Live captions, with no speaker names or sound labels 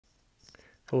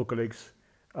Hello colleagues,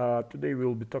 today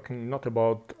we'll be talking not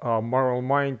about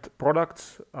Mind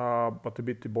products, but a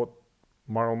bit about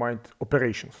Mind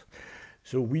operations.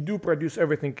 So we do produce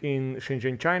everything in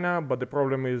Shenzhen, China, but the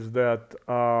problem is that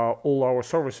all our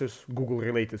services,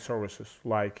 Google-related services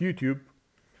like YouTube,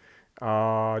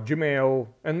 Gmail,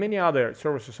 and many other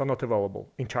services are not available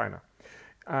in China.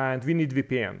 And we need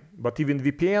VPN, but even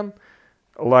VPN,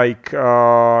 like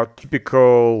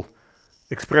typical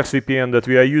ExpressVPN that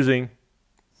we are using,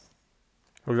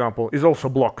 for example, is also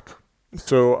blocked.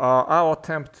 So our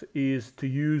attempt is to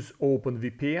use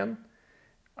OpenVPN,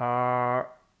 our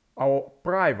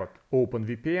private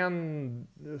OpenVPN,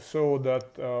 so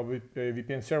that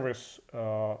VPN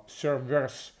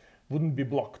servers wouldn't be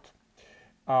blocked.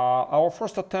 Our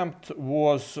first attempt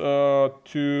was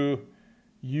to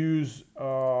use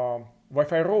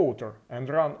Wi-Fi router and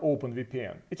run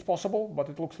OpenVPN. It's possible, but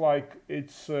it looks like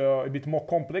it's a bit more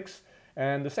complex.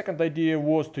 And the second idea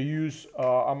was to use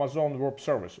Amazon Web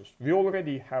Services. We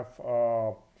already have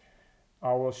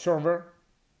our server,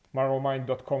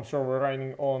 marvelmind.com server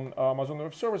running on Amazon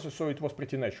Web Services, so it was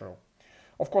pretty natural.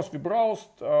 Of course, we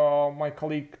browsed, my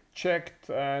colleague checked,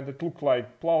 and it looked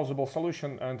like plausible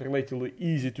solution and relatively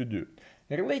easy to do.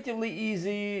 Relatively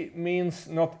easy means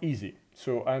not easy.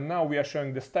 So, and now we are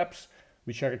showing the steps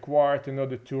which are required in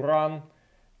order to run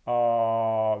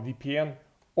VPN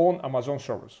on Amazon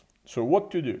servers. So what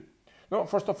to do? No,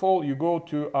 first of all, you go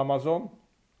to Amazon,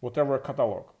 whatever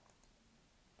catalog.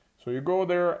 So you go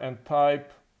there and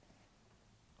type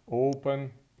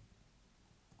OpenVPN.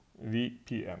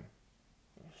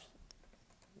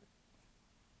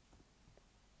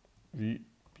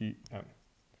 VPN.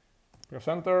 Press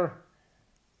enter.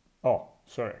 Oh,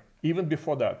 sorry. Even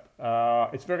before that,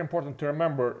 it's very important to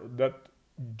remember that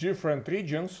different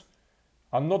regions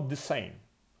are not the same.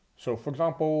 So, for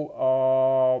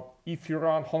example, if you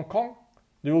run Hong Kong,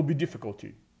 there will be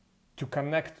difficulty to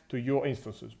connect to your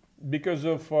instances because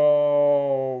of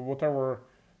whatever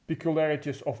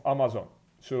peculiarities of Amazon.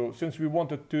 So, since we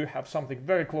wanted to have something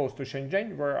very close to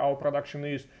Shenzhen, where our production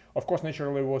is, of course,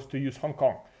 naturally was to use Hong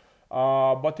Kong.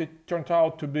 But it turned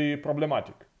out to be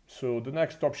problematic. So, the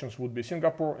next options would be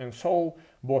Singapore and Seoul.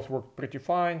 Both work pretty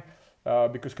fine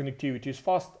because connectivity is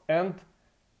fast, and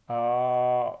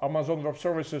Amazon Web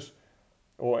Services,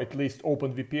 or at least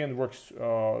OpenVPN, works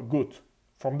good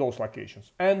from those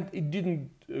locations. And it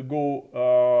didn't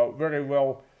go very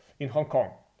well in Hong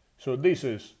Kong. So this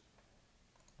is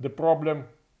the problem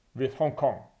with Hong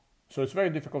Kong. So it's very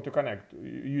difficult to connect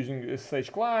using SSH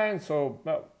client, so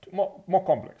more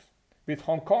complex with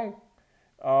Hong Kong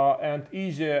and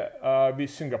easier with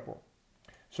Singapore.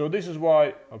 So this is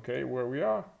why, okay, where we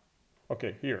are,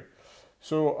 okay, here.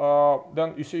 So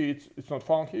then you see it's not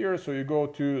found here, so you go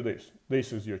to this.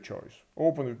 This is your choice.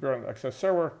 OpenVPN access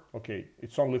server, okay,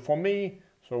 it's only for me,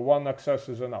 so one access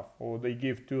is enough, or they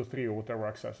give 2 or 3 or whatever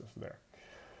accesses there.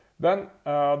 Then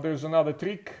there's another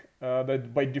trick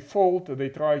that by default they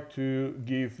try to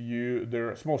give you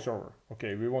their small server.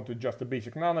 Okay, we wanted just a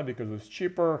basic nano because it's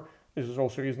cheaper. This is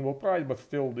also a reasonable price, but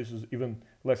still this is even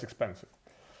less expensive.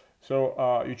 So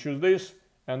you choose this,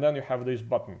 and then you have this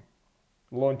button.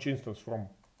 Launch instance from,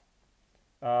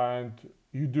 and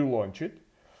you do launch it,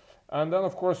 and then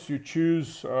of course you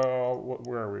choose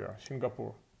where we are,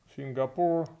 Singapore,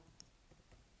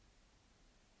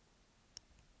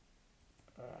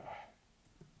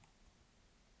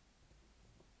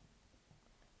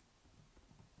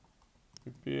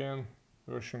 VPN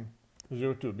version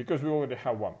 02, because we already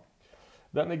have one.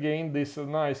 Then again, this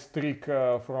nice trick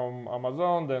from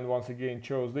Amazon, then once again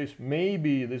chose this.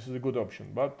 Maybe this is a good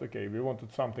option, but okay, we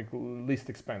wanted something least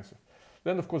expensive.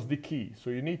 Then of course the key, so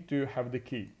you need to have the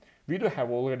key. We do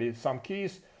have already some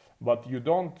keys, but you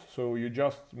don't, so you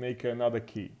just make another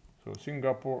key. So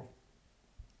Singapore,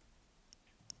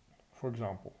 for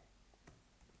example.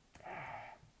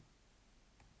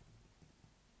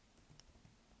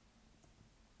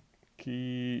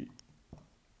 Key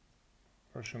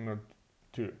version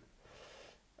 2.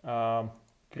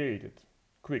 Create it.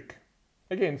 Quick.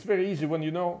 Again, it's very easy when you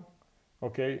know.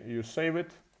 Okay, you save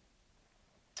it.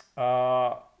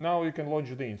 Now you can launch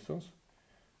the instance.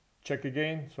 Check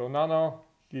again. So nano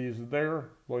key is there.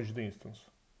 Launch the instance.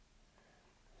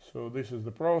 So this is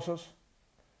the process.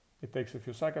 It takes a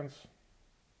few seconds.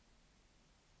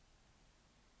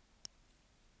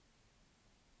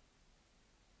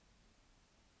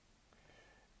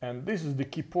 And this is the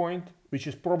key point, which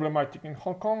is problematic in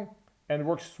Hong Kong and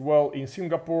works well in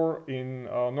Singapore, in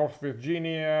North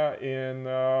Virginia, in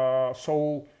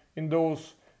Seoul, in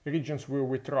those regions where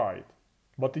we tried.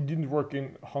 But it didn't work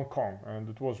in Hong Kong, and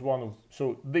it was one of,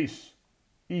 so this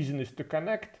easiness to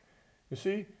connect You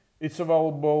see, it's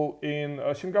available in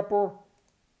Singapore.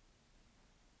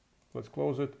 Let's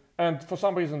close it. And for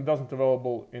some reason, it doesn't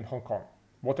available in Hong Kong.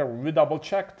 Whatever, we double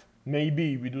checked.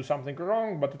 Maybe we do something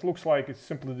wrong, but it looks like it's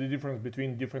simply the difference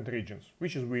between different regions,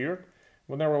 which is weird,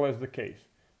 but nevertheless the case.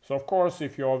 So of course,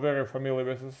 if you are very familiar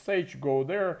with SSH, go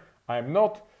there. I'm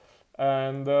not.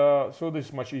 And so this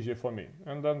is much easier for me.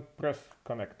 And then press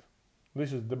connect.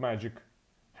 This is the magic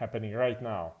happening right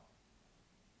now.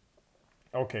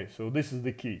 Okay, so this is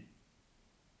the key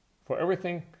for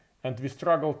everything. And we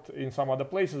struggled in some other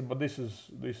places, but this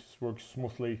works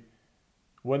smoothly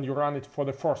when you run it for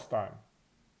the first time.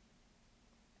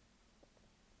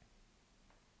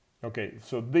 Okay,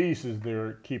 so this is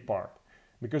the key part.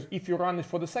 Because if you run it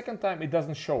for the second time, it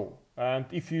doesn't show. And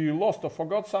if you lost or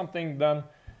forgot something, then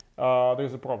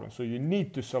there's a problem. So you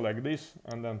need to select this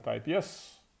and then type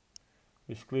yes.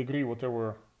 Basically agree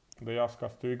whatever they ask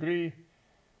us to agree.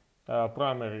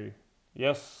 Primary,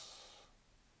 yes.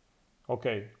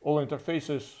 Okay, all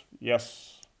interfaces,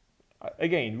 yes.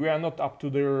 Again, we are not up to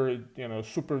their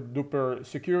super duper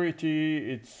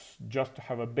security. It's just to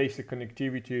have a basic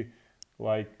connectivity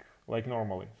like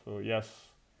normally. So yes.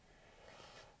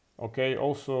 Okay,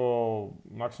 also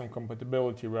maximum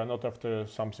compatibility. We are not after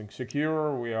something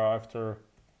secure. We are after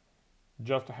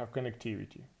just to have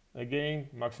connectivity. Again,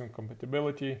 maximum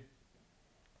compatibility.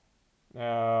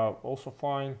 Also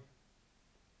fine.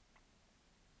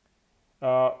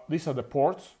 These are the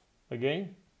ports.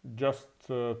 Again, just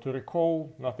to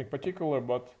recall, nothing particular,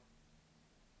 but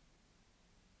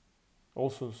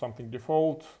also something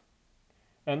default.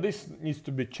 And this needs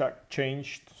to be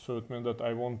changed, so it means that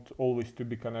I want always to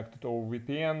be connected over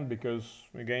VPN, because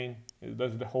again,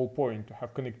 that's the whole point, to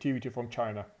have connectivity from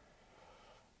China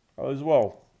as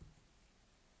well.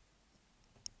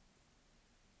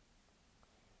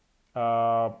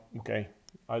 Okay,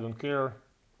 I don't care.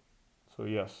 So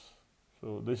yes,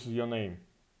 so this is your name,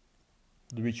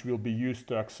 which will be used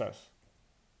to access.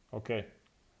 Okay,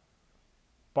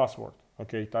 password.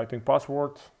 Okay, type in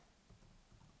password.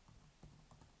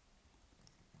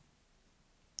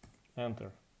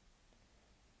 Enter.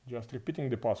 Just repeating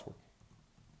the password.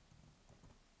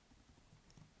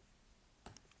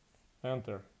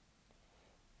 Enter.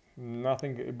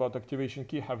 Nothing about activation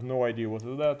key, have no idea what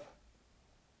is that.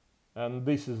 And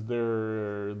this is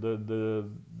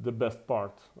the best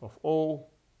part of all.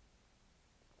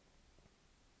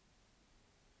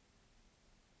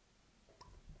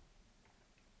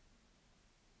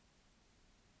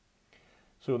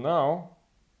 So now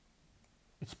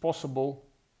it's possible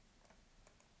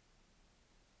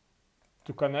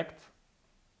to connect.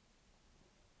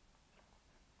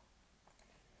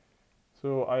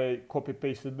 So I copy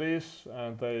pasted this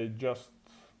and I just,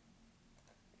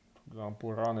 for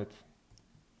example, run it.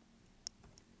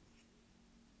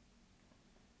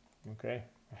 Okay,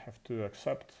 I have to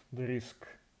accept the risk.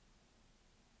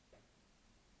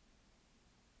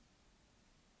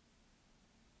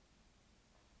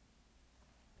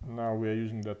 Now we are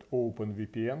using that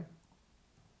OpenVPN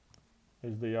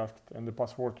as they asked, and the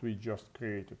password we just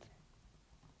created.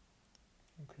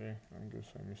 Okay, I guess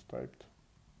I mistyped.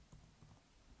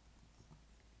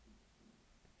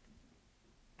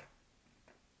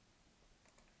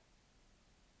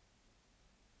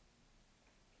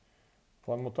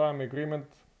 One more time, agreement.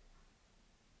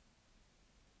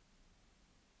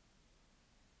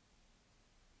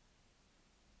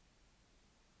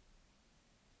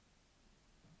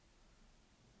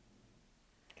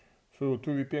 So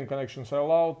 2 VPN connections are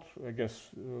allowed, I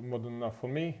guess more than enough for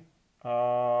me.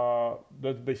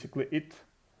 That's basically it.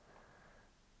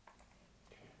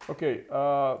 Okay,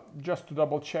 just to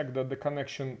double check that the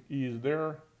connection is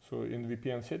there. So in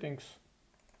VPN settings,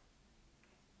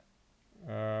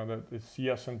 that it's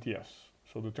yes and yes.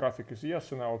 So the traffic is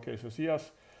yes, in our case is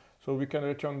yes. So we can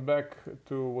return back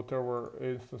to whatever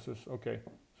instances. Okay,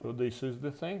 so this is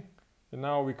the thing. And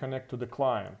now we connect to the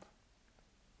client.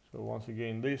 So once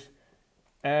again this.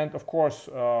 And of course,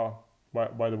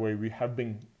 by the way, we have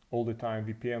been all the time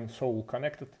VPN sole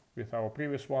connected with our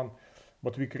previous one,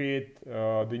 but we create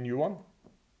the new one.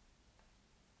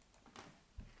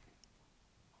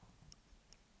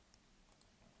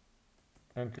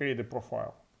 And create a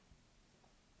profile.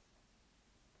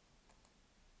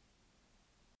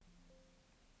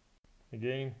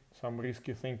 Again, some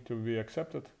risky thing to be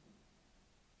accepted.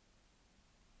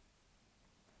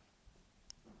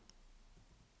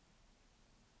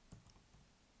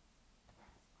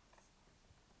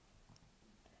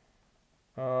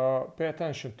 Pay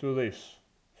attention to this.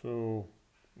 So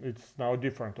it's now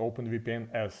different,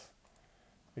 OpenVPN S.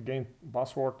 Again,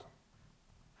 password.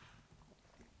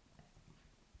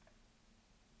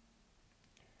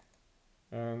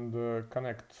 and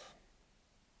connect.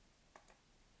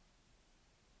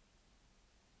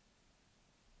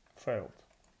 Failed.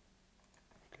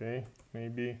 Okay,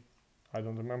 maybe I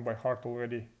don't remember by heart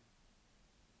already.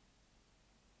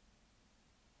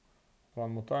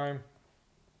 One more time.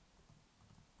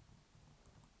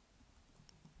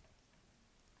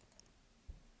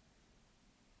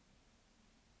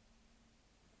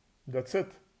 That's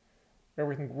it.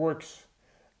 Everything works.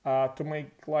 To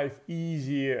make life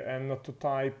easier and not to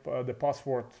type the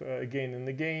password again and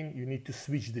again, you need to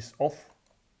switch this off.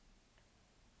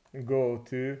 Go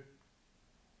to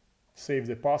save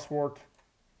the password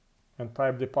and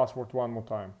type the password one more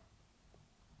time.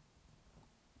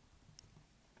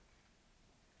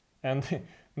 And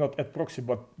not at proxy,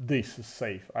 but this is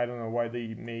safe. I don't know why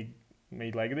they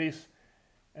made like this.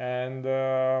 And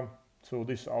so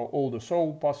this are all the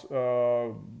Seoul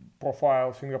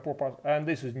profile, Singapore profile, and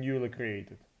this is newly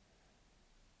created.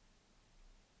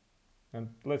 And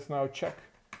let's now check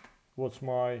what's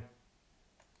my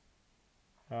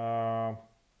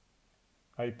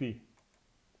IP.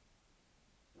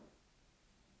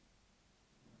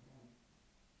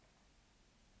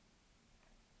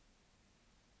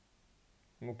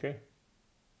 Okay,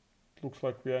 it looks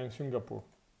like we are in Singapore.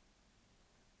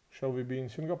 Shall we be in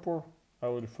Singapore? I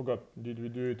already forgot. Did we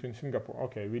do it in Singapore?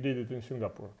 Okay, we did it in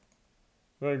Singapore.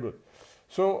 Very good.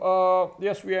 So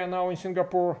yes, we are now in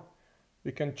Singapore.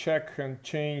 We can check and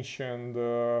change and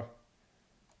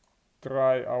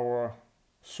try our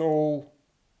Seoul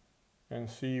and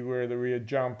see whether we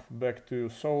jump back to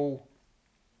Seoul.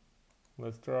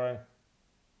 Let's try.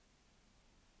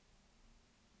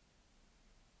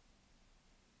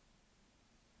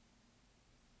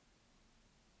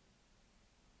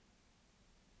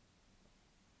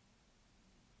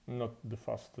 Not the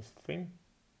fastest thing.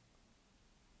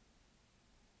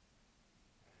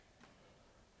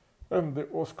 And the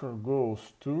Oscar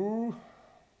goes to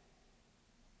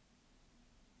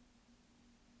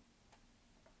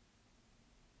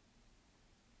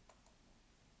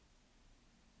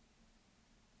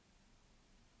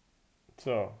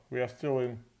so we are still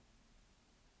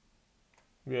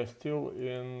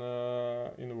in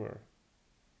where?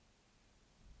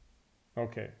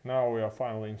 Okay, now we are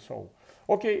finally in Seoul.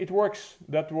 Okay, it works.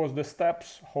 That was the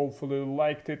steps. Hopefully you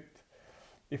liked it.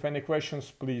 If any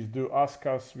questions, please do ask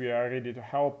us. We are ready to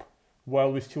help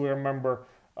while we still remember.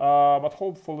 But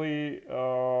hopefully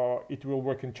it will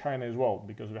work in China as well,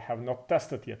 because we have not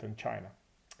tested yet in China.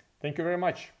 Thank you very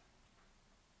much.